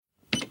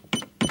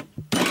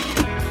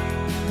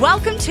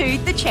Welcome to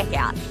The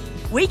Checkout.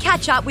 We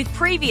catch up with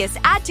previous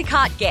Add to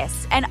Cart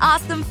guests and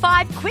ask them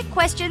 5 quick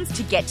questions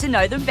to get to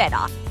know them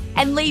better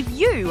and leave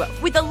you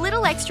with a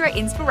little extra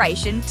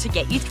inspiration to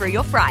get you through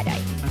your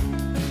Friday.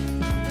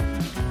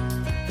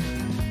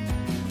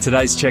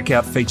 Today's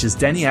Checkout features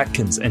Danny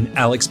Atkins and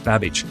Alex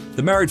Babbage,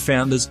 the married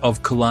founders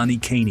of Kalani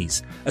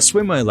Kinis, a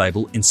swimwear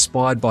label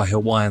inspired by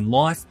Hawaiian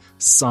life,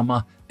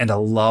 summer, and a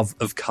love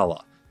of colour.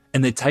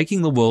 And they're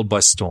taking the world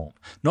by storm.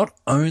 Not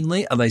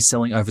only are they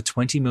selling over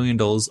 $20 million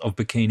of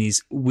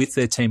bikinis with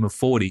their team of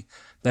 40,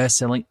 they are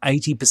selling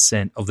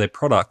 80% of their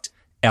product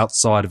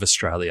outside of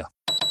Australia.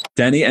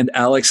 Danny and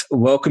Alex,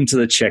 welcome to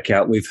The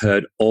Checkout. We've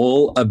heard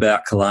all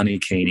about Kalani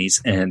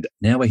Kinis, and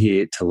now we're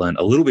here to learn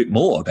a little bit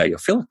more about you. I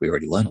feel like we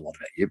already learned a lot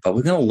about you, but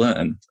we're going to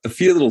learn a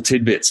few little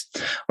tidbits.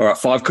 All right,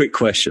 5 quick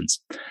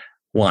questions.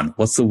 1,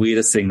 what's the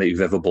weirdest thing that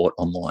you've ever bought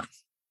online?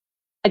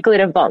 A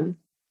glitter bomb.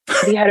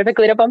 Have you heard of a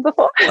glitter bomb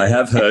before? I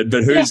have heard,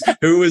 but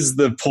who was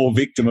the poor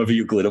victim of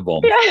your glitter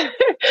bomb? Yeah,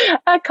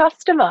 a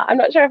customer. I'm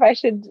not sure if I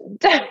should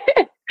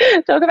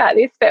talk about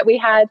this, but we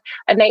had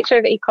a nature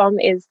of e-com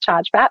is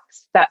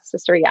chargebacks. That's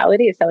just a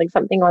reality of selling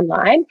something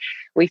online.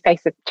 We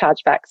face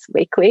chargebacks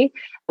weekly.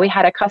 We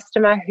had a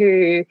customer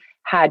who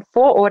had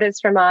 4 orders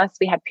from us.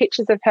 We had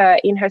pictures of her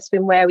in her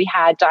swimwear. We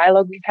had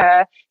dialogue with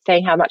her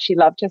saying how much she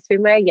loved her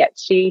swimwear, yet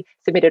she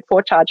submitted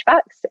 4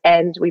 chargebacks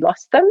and we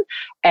lost them.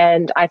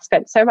 And I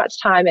spent so much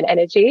time and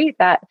energy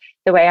that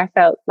the way I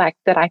felt like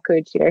that I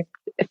could,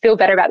 feel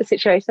better about the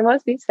situation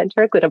was we sent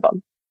her a glitter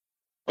bomb.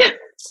 Do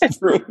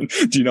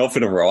you know if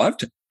it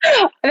arrived?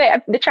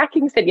 The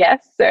tracking said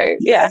yes. So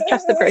yeah,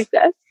 trust the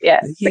process.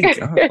 Yeah. There you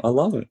go. I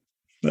love it.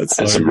 That's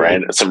so some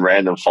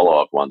random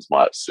follow-up ones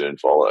might soon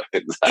follow.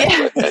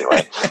 Exactly. Yeah.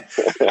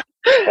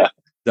 Anyway.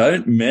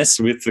 Don't mess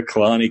with the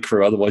Kalani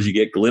crew, otherwise you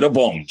get glitter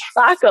bombed.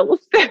 Sparkles.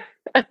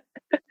 It's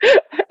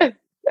the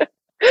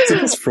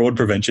best fraud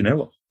prevention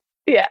ever.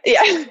 Yeah.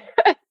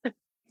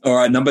 All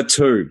right, number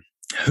 2.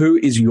 Who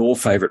is your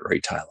favourite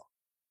retailer?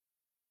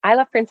 I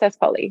love Princess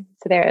Polly.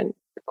 So they're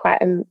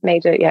quite a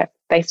major,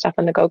 based up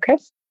on the Gold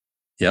Coast.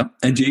 Yeah.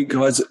 And do you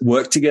guys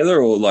work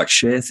together or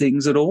share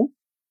things at all?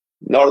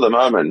 Not at the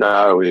moment,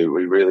 no. We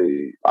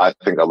really, I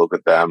think I look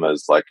at them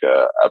as like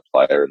a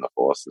player in the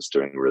force that's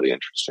doing really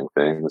interesting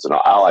things. And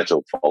I like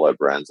to follow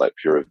brands like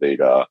Pura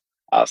Vida,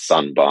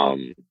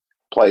 Sunbum,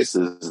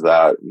 places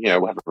that,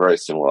 have a very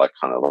similar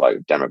kind of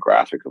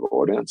demographic of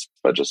audience,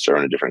 but just are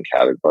in a different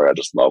category. I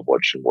just love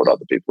watching what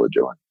other people are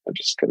doing and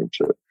just getting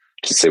to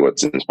see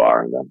what's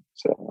inspiring them.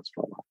 So that's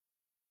what I like.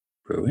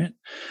 Brilliant.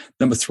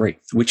 Number 3,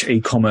 which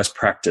e-commerce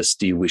practice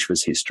do you wish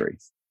was history?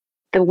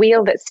 The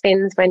wheel that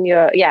spins when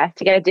you're,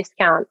 to get a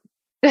discount.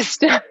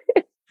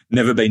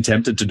 Never been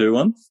tempted to do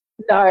one?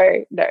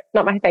 No,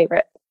 not my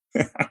favourite.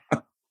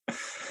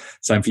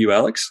 Same for you,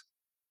 Alex?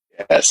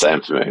 Yeah,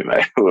 same for me,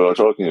 mate. We were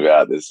talking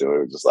about this and we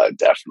were just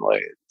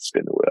definitely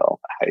spin the wheel.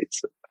 I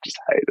just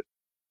hate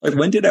it.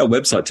 When did our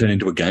website turn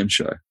into a game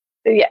show?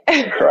 Yeah.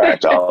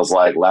 Correct. I was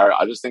like, Larry,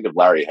 I just think of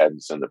Larry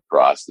Henderson, The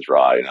Price is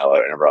Right.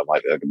 Whenever I'm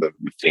the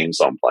theme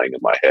song playing in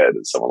my head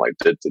and someone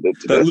did.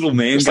 That little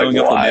man just going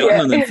up a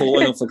mountain and then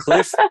falling off a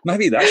cliff.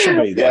 Maybe that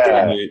should be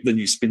the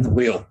new spin the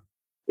wheel.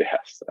 Yeah.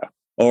 So.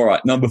 All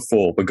right. Number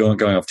 4. We're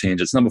going off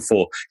tangents. Number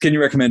 4. Can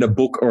you recommend a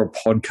book or a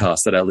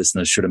podcast that our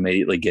listeners should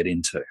immediately get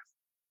into?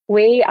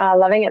 We are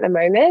loving at the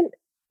moment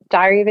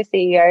Diary of a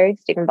CEO,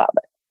 Stephen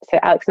Bartlett. So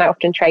Alex and I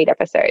often trade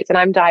episodes, and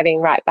I'm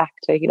diving right back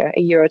to,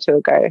 a year or 2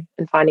 ago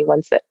and finding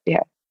ones that,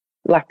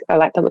 I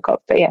like the look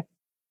of. But yeah.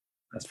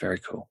 That's very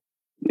cool.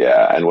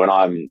 Yeah. And when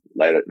I'm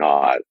late at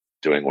night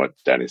doing what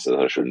Danny says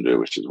I shouldn't do,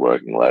 which is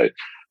working late,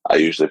 I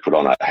usually put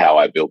on How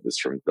I Built This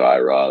from Guy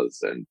Raz.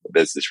 And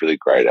there's this really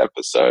great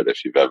episode.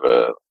 If you've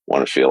ever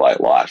want to feel like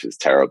life is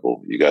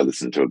terrible, you go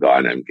listen to a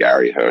guy named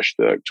Gary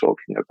Hirschberg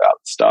talking about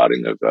the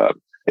starting of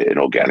an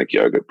organic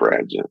yogurt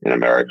brand in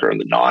America in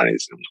the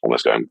 90s and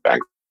almost going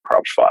bankrupt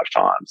 5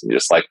 times. And you're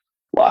just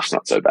life's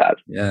not so bad.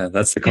 Yeah,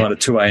 that's the kind of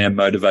 2 a.m.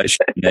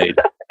 motivation you need.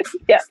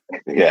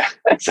 Yeah,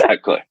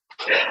 exactly.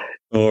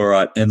 All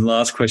right. And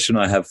last question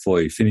I have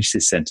for you. Finish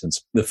this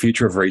sentence. The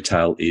future of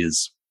retail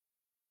is?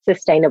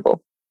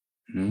 Sustainable.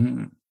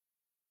 Same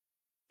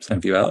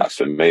for you, Alex?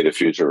 For me, the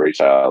future of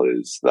retail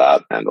is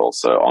that and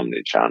also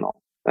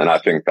omni-channel. And I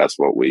think that's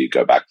what we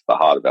go back to the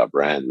heart of our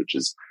brand, which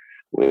is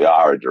we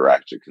are a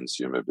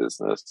direct-to-consumer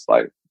business.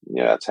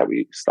 That's how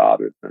we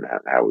started and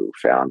how we were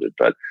founded.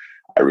 But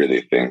I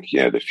really think,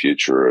 the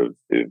future of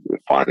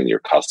finding your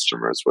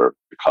customers where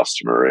the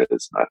customer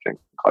is. And I think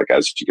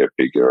as you get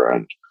bigger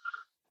and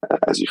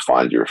as you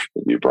find your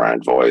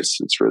brand voice,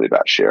 it's really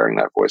about sharing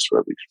that voice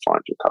wherever you can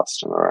find your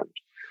customer.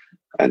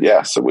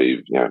 So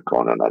we've,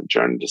 gone on that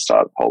journey to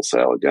start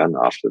wholesale again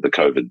after the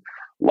COVID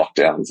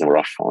lockdowns, and we're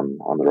off on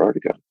the road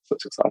again. So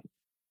it's exciting.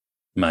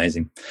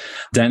 Amazing.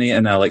 Danny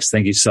and Alex,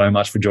 thank you so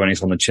much for joining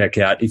us on The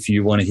Checkout. If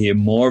you want to hear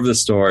more of the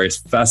story, it's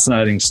a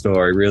fascinating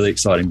story, really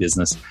exciting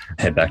business,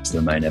 head back to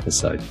the main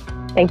episode.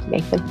 Thank you,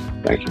 Nathan.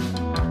 Thank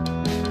you.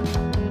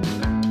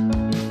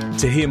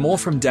 To hear more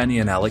from Danny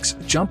and Alex,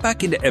 jump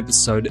back into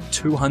episode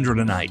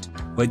 208,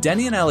 where where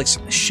Danny and Alex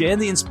share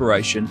the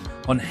inspiration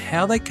on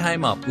how they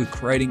came up with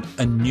creating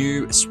a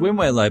new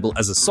swimwear label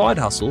as a side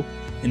hustle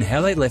and how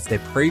they left their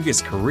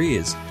previous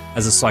careers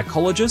as a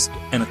psychologist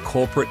and a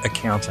corporate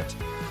accountant.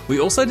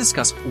 We also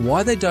discuss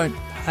why they don't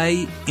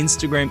pay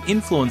Instagram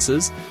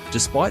influencers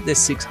despite their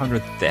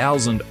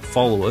 600,000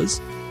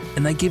 followers,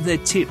 and they give their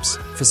tips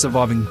for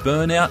surviving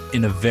burnout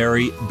in a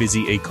very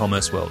busy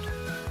e-commerce world.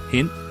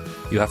 Hint,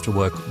 you have to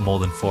work more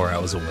than 4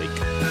 hours a week.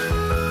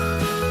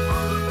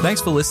 Thanks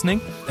for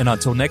listening, and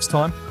until next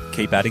time,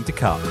 keep adding to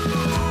cart.